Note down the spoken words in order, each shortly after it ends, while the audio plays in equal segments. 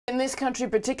this country,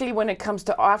 particularly when it comes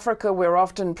to Africa, we're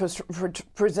often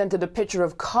presented a picture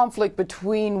of conflict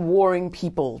between warring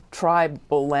people.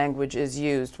 Tribal language is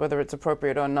used, whether it's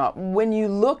appropriate or not. When you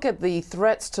look at the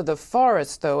threats to the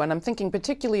forest, though, and I'm thinking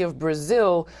particularly of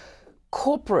Brazil,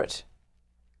 corporate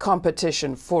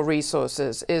competition for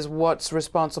resources is what's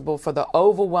responsible for the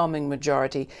overwhelming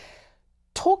majority.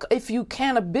 Talk, if you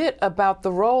can, a bit about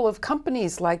the role of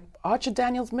companies like Archer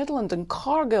Daniels Midland and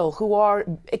Cargill, who are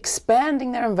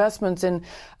expanding their investments in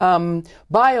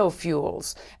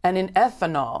biofuels and in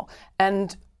ethanol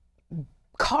and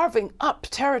carving up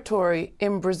territory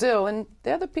in Brazil. And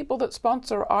they're the people that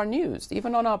sponsor our news,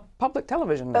 even on our public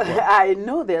television network. I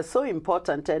know they're so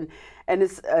important, and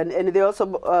they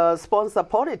also sponsor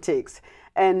politics.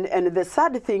 And the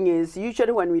sad thing is,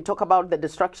 usually when we talk about the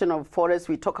destruction of forests,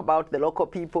 we talk about the local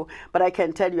people. But I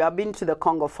can tell you, I've been to the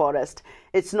Congo forest.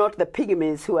 It's not the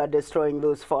pygmies who are destroying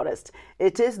those forests.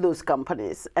 It is those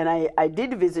companies. And I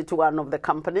did visit one of the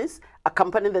companies, a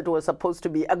company that was supposed to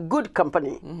be a good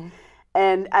company. Mm-hmm.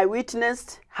 And I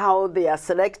witnessed how they are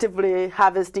selectively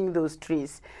harvesting those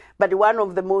trees. But one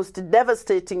of the most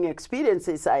devastating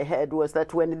experiences I had was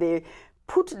that when they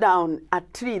put down a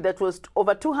tree that was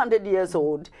over 200 years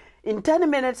old, in 10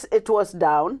 minutes it was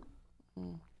down.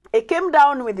 It came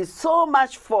down with so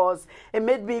much force, it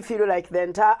made me feel like the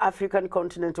entire African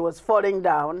continent was falling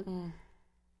down.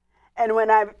 And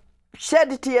when I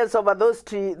shed tears over those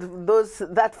trees,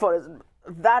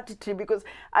 that tree, because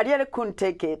I really couldn't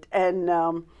take it. And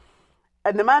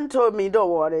the man told me,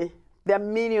 don't worry, there are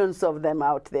millions of them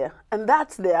out there. And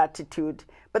that's the attitude.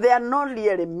 But there are not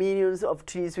really millions of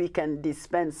trees we can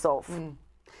dispense of.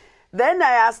 Then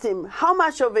I asked him, how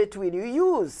much of it will you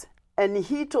use? And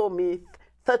he told me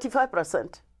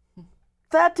 35%.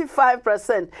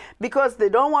 35%, because they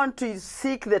don't want to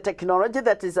seek the technology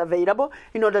that is available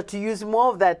in order to use more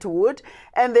of that wood.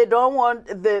 And they don't want,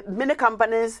 many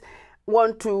companies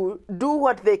want to do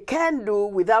what they can do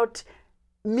without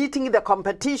meeting the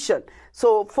competition.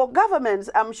 So for governments,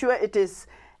 I'm sure it is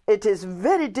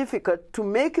very difficult to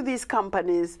make these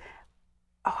companies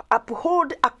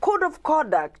uphold a code of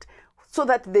conduct so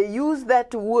that they use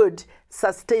that wood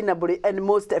sustainably and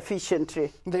most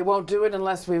efficiently. They won't do it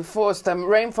unless we force them.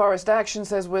 Rainforest Action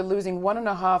says we're losing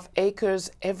 1.5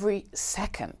 acres every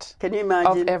second. Can you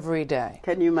imagine? Of every day.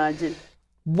 Can you imagine?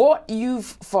 What you've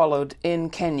followed in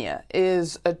Kenya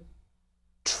is a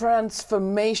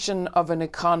transformation of an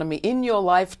economy in your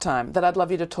lifetime that I'd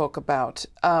love you to talk about.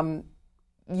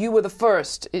 You were the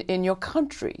first in your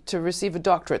country to receive a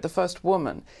doctorate, the first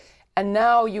woman. And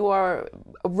now you are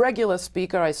a regular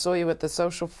speaker. I saw you at the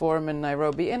Social Forum in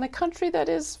Nairobi, in a country that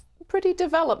is pretty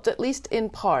developed, at least in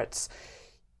parts.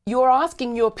 You're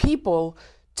asking your people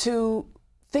to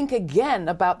think again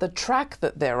about the track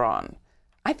that they're on.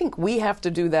 I think we have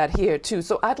to do that here too.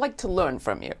 So I'd like to learn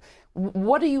from you.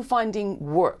 What are you finding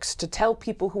works to tell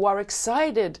people who are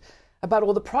excited about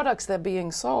all the products that are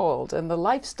being sold and the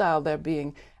lifestyle they're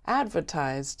being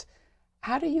advertised?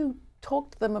 How do you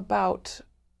talk to them about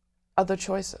other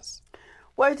choices?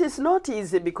 Well, it is not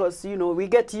easy because, you know, we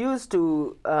get used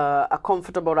to a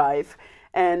comfortable life.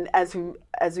 And as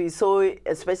we saw,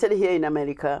 especially here in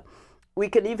America, we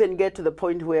can even get to the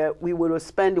point where we will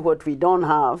spend what we don't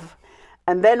have.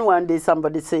 And then one day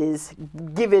somebody says,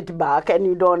 give it back, and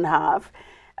you don't have.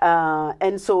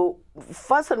 And so,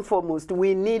 first and foremost,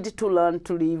 we need to learn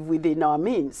to live within our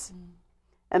means.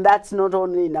 And that's not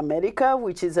only in America,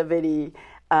 which is a very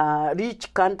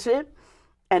rich country,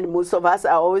 and most of us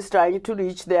are always trying to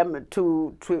reach them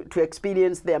to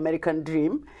experience the American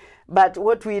dream. But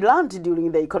what we learned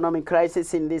during the economic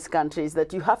crisis in this country is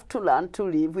that you have to learn to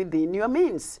live within your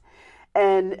means,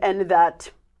 and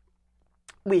that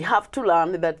we have to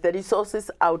learn that the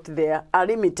resources out there are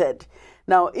limited.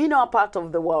 Now, in our part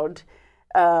of the world,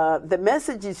 the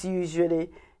message is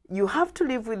usually you have to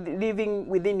live living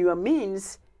within your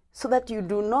means so that you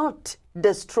do not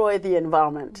destroy the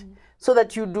environment, so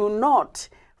that you do not,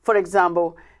 for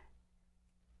example,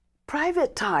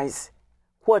 privatize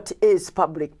what is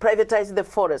public, privatize the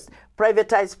forest,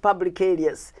 privatize public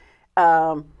areas,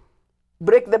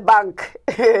 break the bank,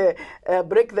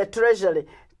 break the treasury,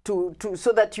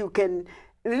 so that you can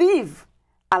live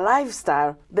a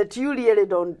lifestyle that you really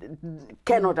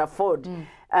cannot afford.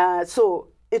 So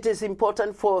it is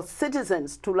important for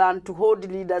citizens to learn to hold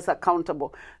leaders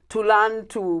accountable, to learn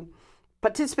to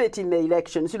participate in the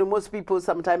elections. You know, most people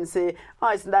sometimes say, oh,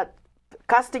 it's that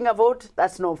casting a vote,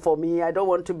 that's not for me. I don't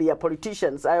want to be a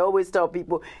politician. I always tell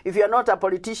people, if you're not a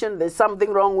politician, there's something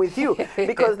wrong with you,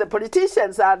 because the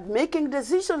politicians are making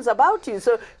decisions about you.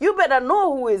 So you better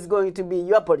know who is going to be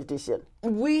your politician.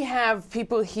 We have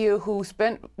people here who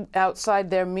spent outside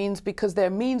their means because their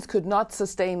means could not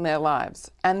sustain their lives.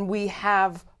 And we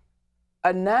have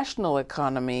a national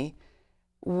economy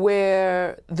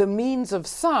where the means of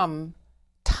some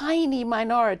tiny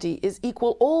minority is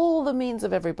equal all the means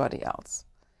of everybody else.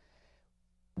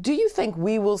 Do you think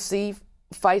we will see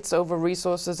fights over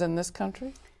resources in this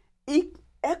country?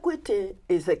 Equity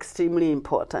is extremely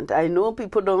important. I know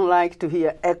people don't like to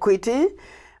hear equity,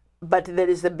 but there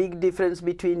is a big difference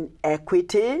between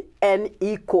equity and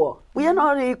equal. We are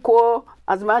not equal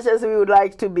as much as we would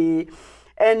like to be,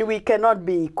 and we cannot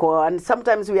be equal. And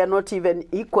sometimes we are not even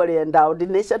equally endowed.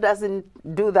 Nature doesn't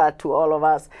do that to all of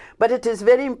us. But it is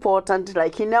very important,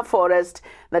 like in a forest,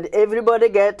 that everybody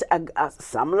get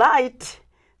some light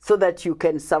so that you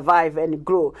can survive and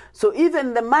grow. So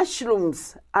even the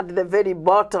mushrooms at the very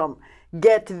bottom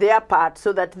get their part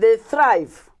so that they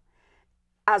thrive,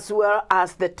 as well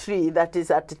as the tree that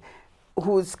is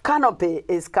whose canopy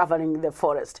is covering the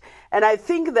forest. And I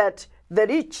think that the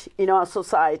rich in our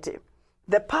society,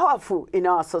 the powerful in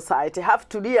our society, have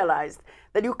to realize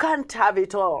that you can't have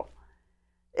it all.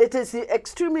 It is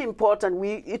extremely important.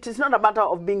 It is not a matter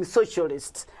of being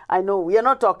socialists. I know we are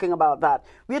not talking about that.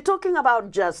 We are talking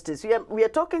about justice. We are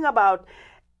talking about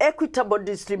equitable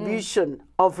distribution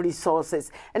of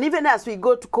resources. And even as we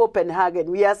go to Copenhagen,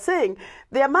 we are saying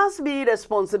there must be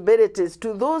responsibilities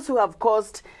to those who have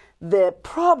caused the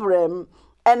problem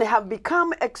and have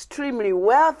become extremely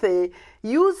wealthy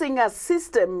using a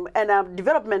system and a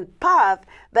development path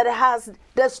that has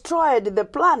destroyed the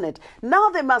planet. Now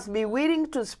they must be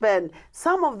willing to spend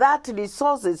some of that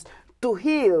resources to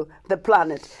heal the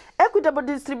planet. Equitable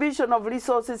distribution of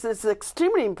resources is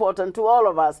extremely important to all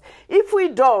of us. If we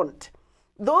don't,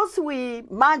 those we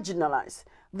marginalize,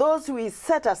 those we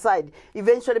set aside,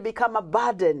 eventually become a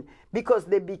burden because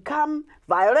they become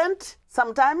violent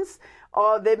sometimes,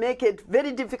 or they make it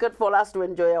very difficult for us to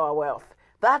enjoy our wealth.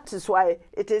 That is why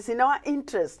it is in our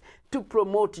interest to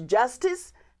promote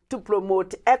justice, to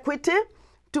promote equity,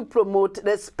 to promote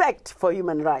respect for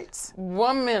human rights.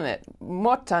 1 minute.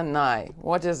 Motanai,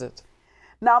 what is it?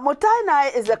 Now,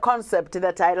 motanai is a concept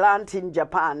that I learned in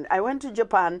Japan. I went to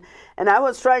Japan and I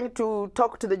was trying to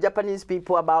talk to the Japanese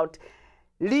people about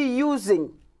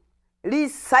reusing,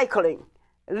 recycling,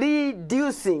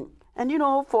 reducing. And you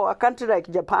know, for a country like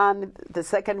Japan, the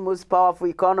second most powerful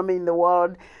economy in the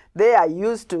world, they are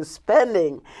used to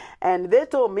spending. And they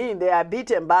told me they are a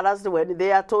bit embarrassed when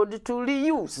they are told to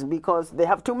reuse because they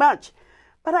have too much.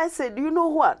 But I said, you know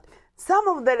what? Some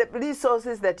of the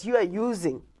resources that you are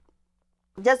using,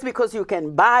 just because you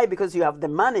can buy, because you have the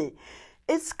money,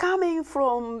 it's coming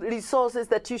from resources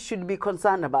that you should be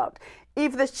concerned about.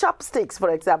 If the chopsticks, for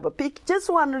example, pick just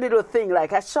one little thing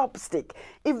like a chopstick.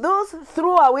 If those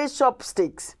throwaway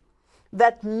chopsticks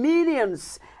that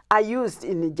millions are used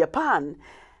in Japan,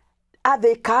 are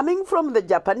they coming from the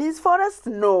Japanese forest?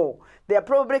 No. They are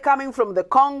probably coming from the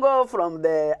Congo, from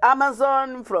the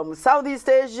Amazon, from Southeast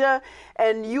Asia,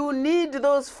 and you need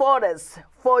those forests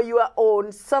for your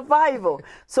own survival.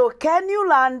 So can you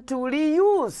learn to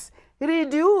reuse,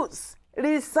 reduce,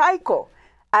 recycle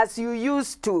as you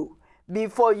used to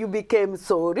before you became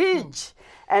so rich?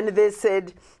 And they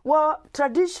said, well,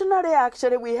 traditionally,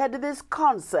 actually, we had this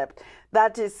concept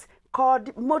that is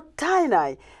called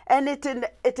motanai, and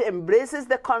it embraces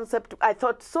the concept, I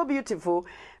thought so beautiful,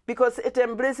 because it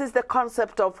embraces the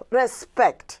concept of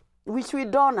respect, which we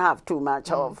don't have too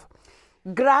much of,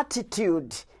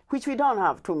 gratitude, which we don't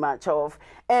have too much of,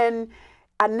 and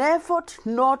an effort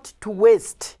not to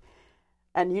waste.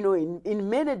 And you know, in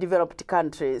many developed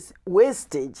countries,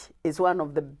 wastage is one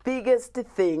of the biggest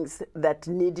things that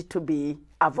need to be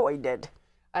avoided.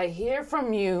 I hear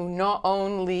from you not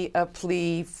only a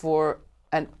plea for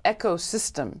an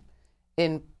ecosystem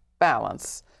in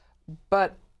balance,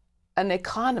 but an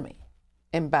economy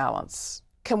in balance.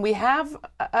 Can we have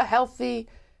a healthy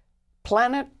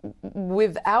planet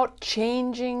without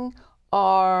changing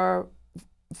our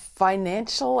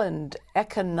financial and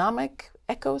economic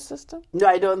ecosystem? No,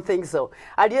 I don't think so.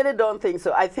 I really don't think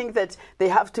so. I think that they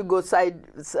have to go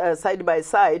side by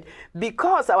side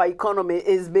because our economy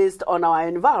is based on our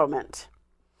environment.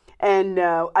 And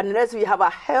unless we have a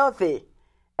healthy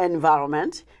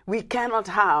environment, we cannot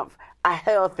have a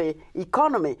healthy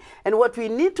economy. And what we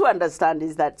need to understand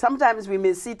is that sometimes we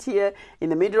may sit here in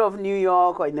the middle of New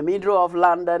York or in the middle of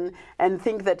London and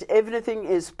think that everything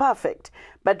is perfect.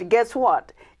 But guess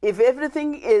what? If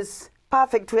everything is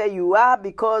perfect where you are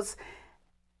because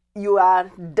you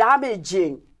are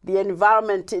damaging the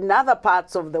environment in other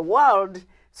parts of the world,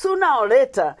 sooner or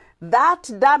later, that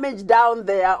damage down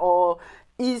there or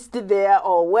east there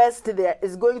or west there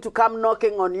is going to come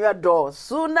knocking on your door,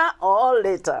 sooner or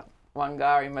later.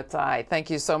 Wangari Maathai, thank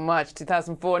you so much.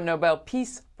 2004 Nobel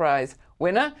Peace Prize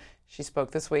winner. She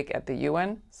spoke this week at the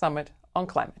UN Summit on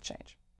Climate Change.